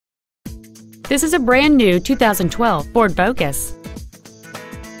This is a brand new 2012 Ford Focus.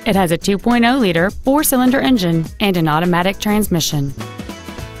 It has a 2.0-liter four-cylinder engine and an automatic transmission.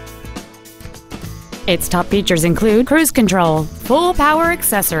 Its top features include cruise control, full power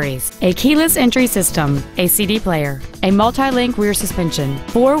accessories, a keyless entry system, a CD player, a multi-link rear suspension,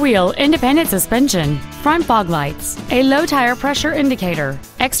 four-wheel independent suspension, front fog lights, a low tire pressure indicator,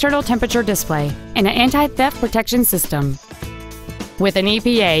 external temperature display, and an anti-theft protection system. With an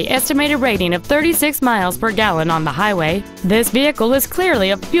EPA estimated rating of 36 miles per gallon on the highway, this vehicle is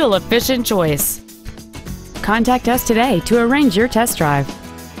clearly a fuel-efficient choice. Contact us today to arrange your test drive.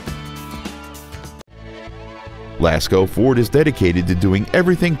 Lasco Ford is dedicated to doing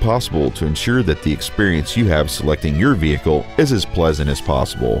everything possible to ensure that the experience you have selecting your vehicle is as pleasant as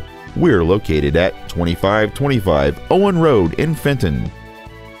possible. We're located at 2525 Owen Road in Fenton.